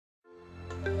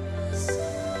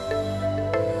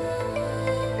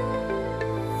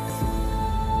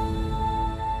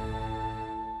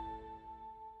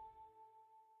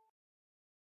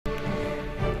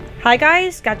Hi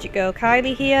guys,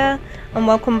 GadgetGirlKylie here, and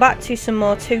welcome back to some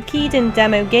more Toukiden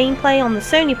demo gameplay on the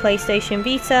Sony Playstation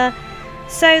Vita.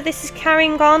 So this is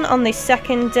carrying on this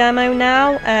second demo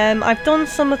now. I've done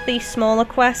some of the smaller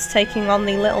quests taking on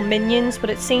the little minions, but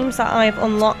it seems that I've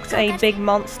unlocked a big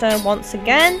monster once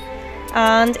again,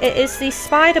 and it is the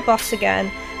spider boss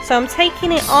again. So I'm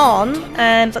taking it on,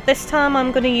 but this time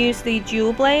I'm going to use the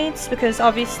dual blades, because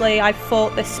obviously I've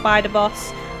fought this spider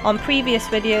boss on previous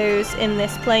videos in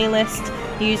this playlist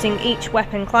using each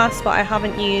weapon class, but I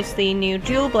haven't used the new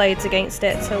dual blades against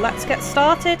it. So let's get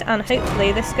started and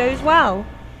hopefully this goes well.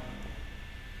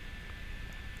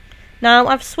 Now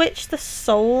I've switched the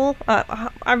soul.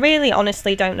 I really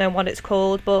honestly don't know what it's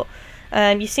called, but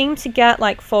you seem to get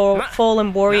like 4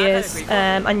 fallen warriors,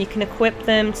 and you can equip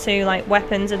them to like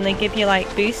weapons, and they give you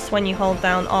like boosts when you hold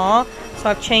down R. So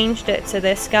I've changed it to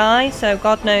this guy, so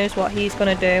God knows what he's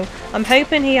going to do. I'm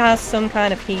hoping he has some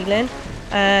kind of healing,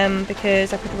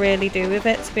 because I could really do with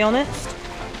it, to be honest.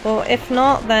 But if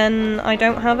not, then I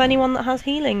don't have anyone that has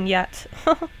healing yet,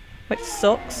 which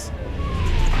sucks.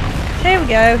 Here we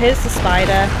go, here's the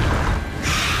spider.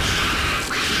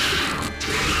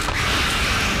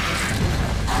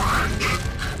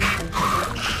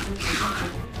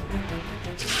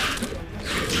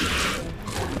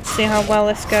 Let's see how well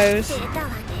this goes.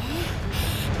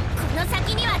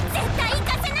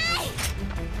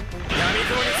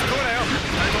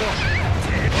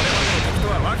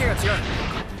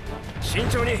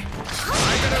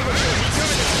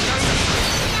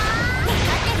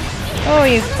 Oh,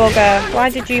 you bugger. Why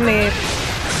did you move?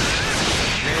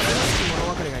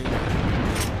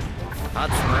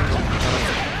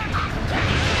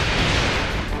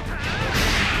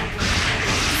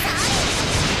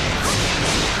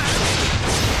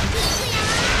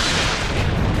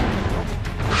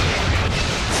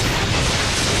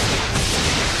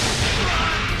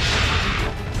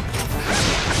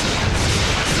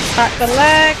 Back the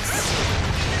legs.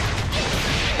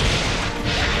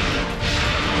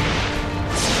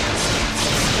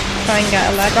 Try and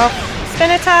get a leg off.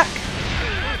 Spin attack.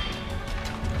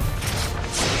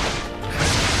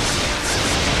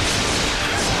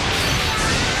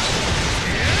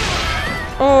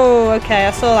 Oh, okay,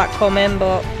 I saw that coming,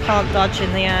 but can't dodge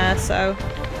in the air, so.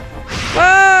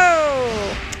 Whoa!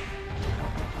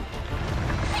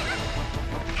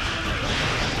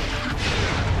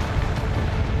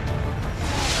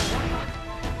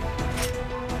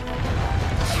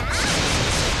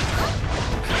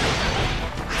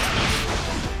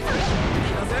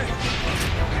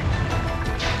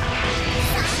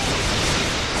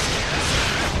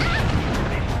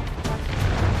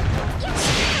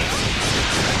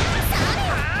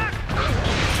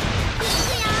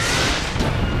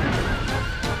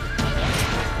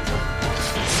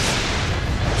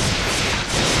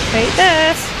 Take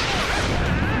this!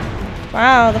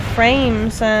 Wow, the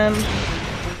frames,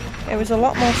 it was a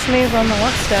lot more smoother on the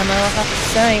last demo, I have to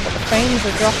say, but the frames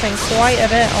are dropping quite a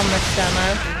bit on this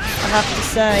demo, I have to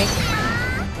say.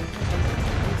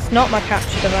 It's not my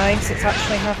capture device, it's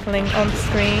actually happening on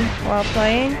screen while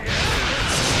playing.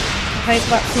 I hope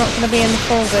that's not going to be in the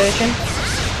full version.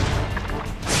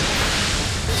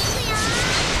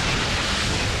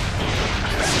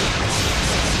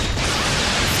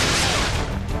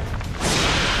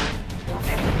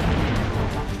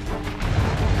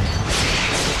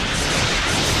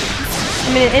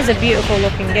 I mean, it is a beautiful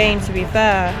looking game, to be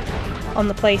fair, on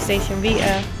the PlayStation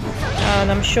Vita, and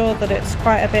I'm sure that it's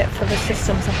quite a bit for the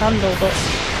system to handle, but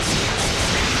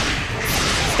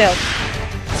still,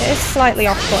 it is slightly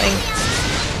off-putting.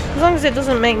 As long as it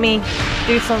doesn't make me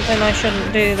do something I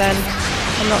shouldn't do, then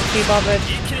I'm not too bothered.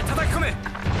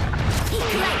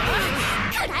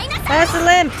 There's the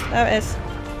limb! There it is.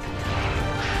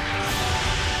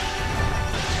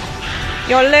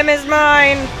 Your limb is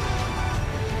mine!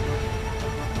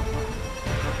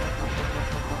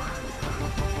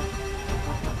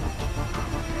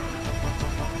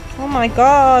 Oh my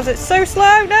god, it's so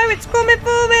slow! No, it's coming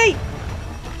for me!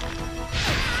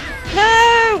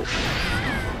 No!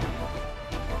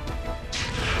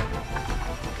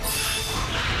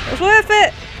 It's worth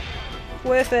it! It's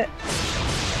worth it.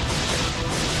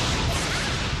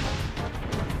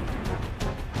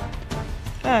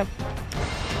 Oh.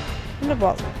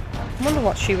 I wonder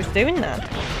what she was doing then.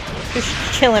 Just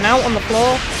chilling out on the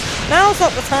floor. Now's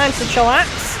not the time to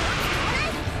chillax.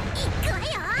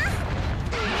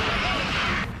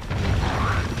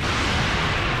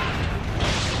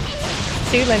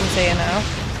 2 limbs here now.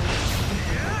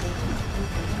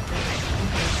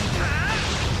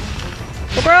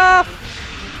 Bugger off!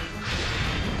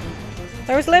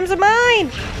 Those limbs are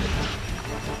mine!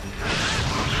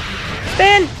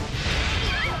 Spin!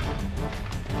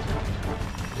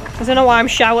 I don't know why I'm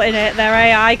shouting it. They're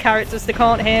AI characters, they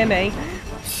can't hear me.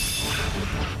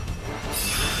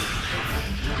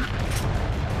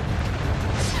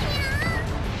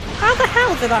 How the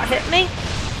hell did that hit me?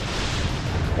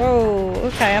 Whoa,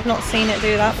 okay, I've not seen it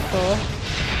do that before.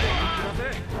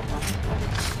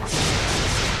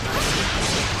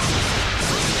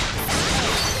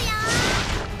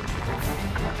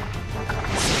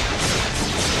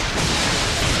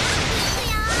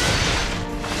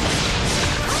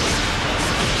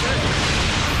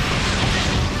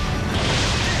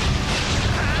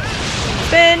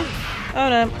 Spin! Oh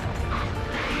no.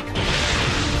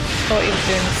 Thought he was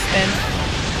doing the spin.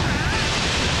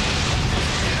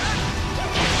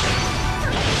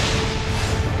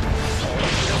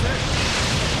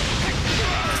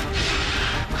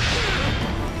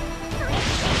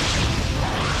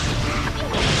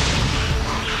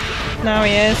 Now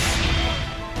he is.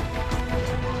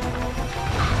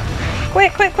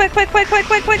 Quick, quick, quick, quick, quick, quick,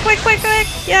 quick, quick, quick, quick, quick!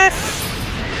 Yes!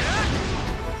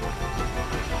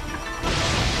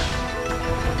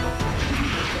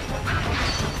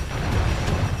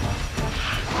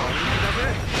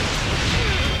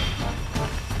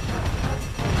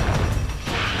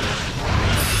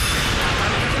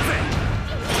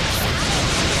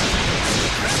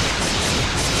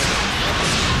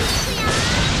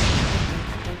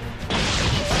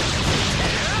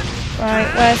 Right,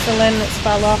 where's the limb that's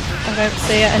fell off? I don't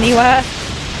see it anywhere.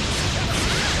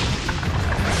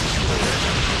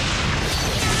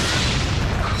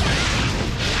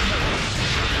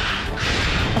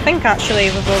 I think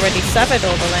actually we've already severed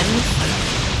all the limbs.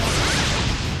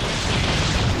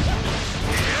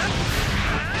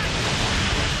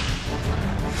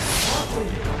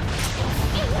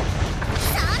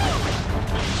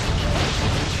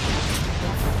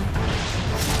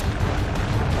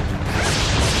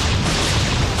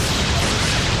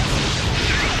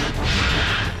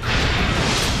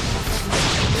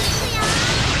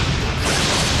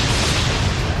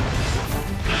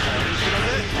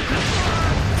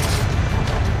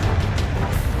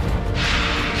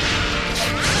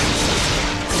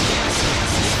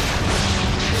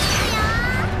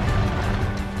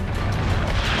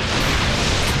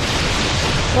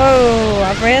 Whoa,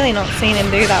 I've really not seen him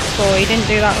do that before. He didn't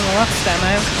do that on the last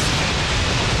demo.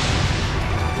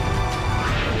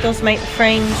 It does make the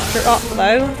frames drop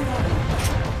though.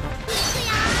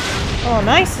 Oh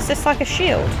nice, is this like a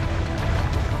shield?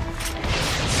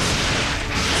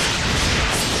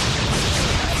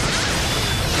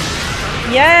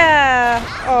 Yeah!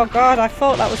 Oh god, I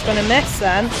thought that was going to miss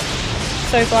then.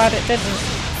 So glad it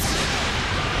didn't.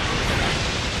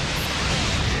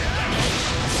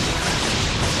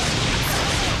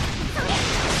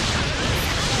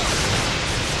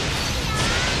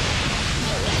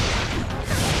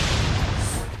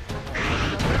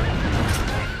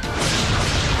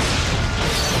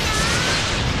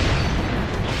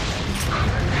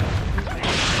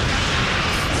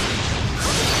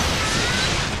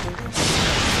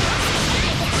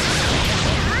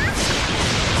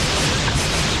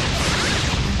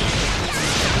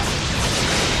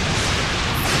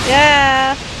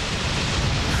 Yeah.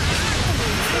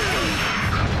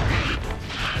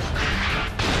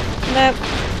 Nope.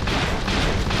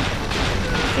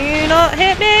 Do not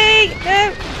hit me!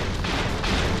 No.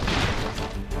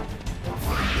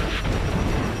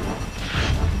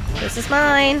 This is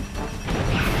mine.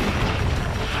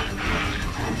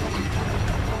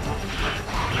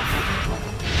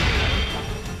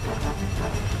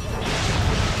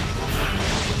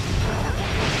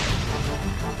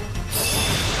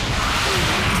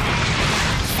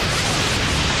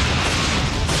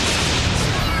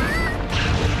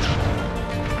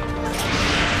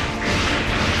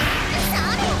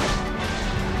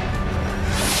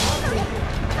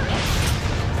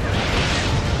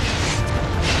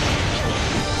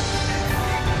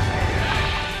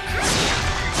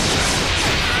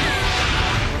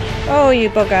 Oh, you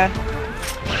bugger.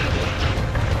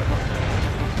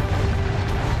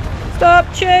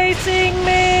 Stop chasing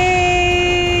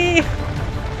me!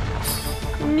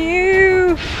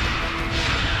 No!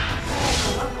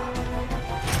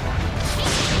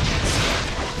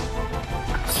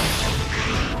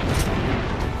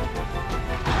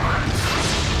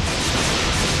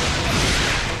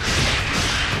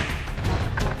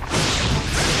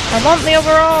 I want the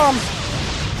other arm!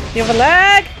 The other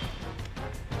leg!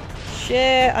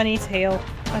 Shit, I need to heal.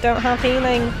 I don't have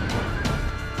healing.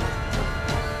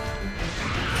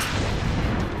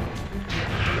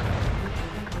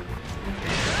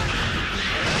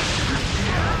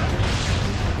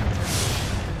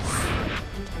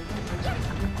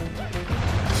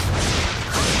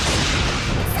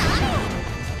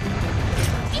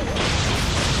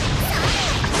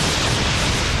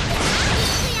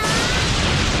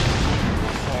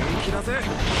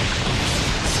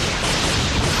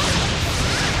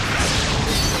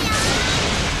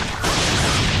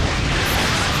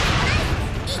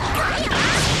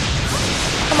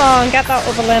 on, get that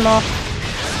other limb off.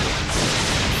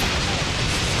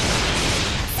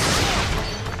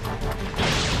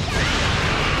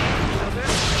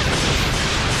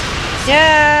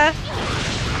 Yeah!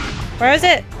 Where is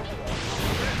it?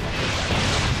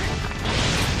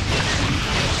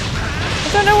 I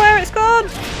don't know where it's gone!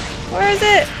 Where is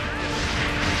it?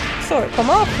 I saw it come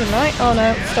off, didn't I? Oh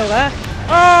no, it's still there.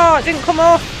 Oh, it didn't come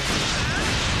off!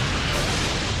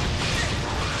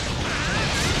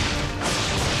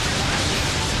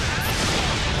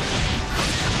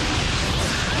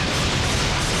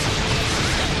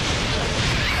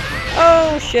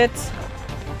 Oh shit.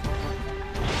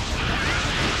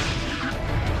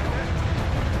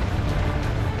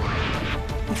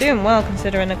 I'm doing well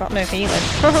considering I got no healing.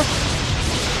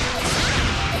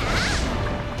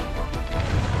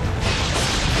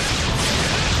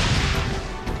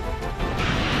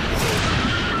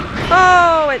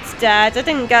 Oh, it's dead. I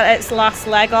didn't get its last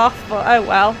leg off, but oh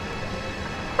well.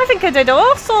 I think I did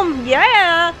awesome.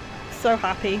 Yeah! So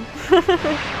happy.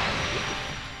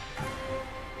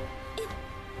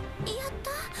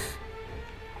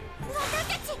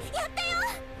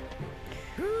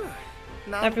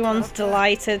 Everyone's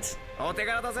delighted.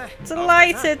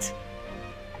 Delighted!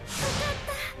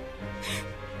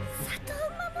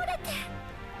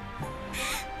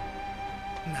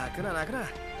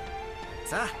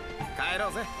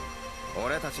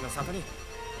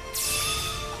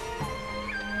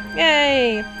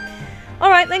 Yay!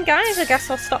 Alright then guys, I guess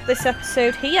I'll stop this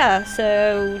episode here.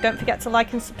 So don't forget to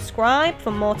like and subscribe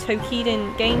for more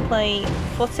Toukiden gameplay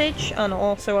footage and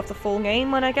also of the full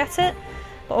game when I get it.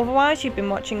 But otherwise, you've been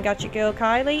watching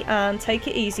GadgetGirlKylie, and take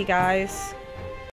it easy, guys.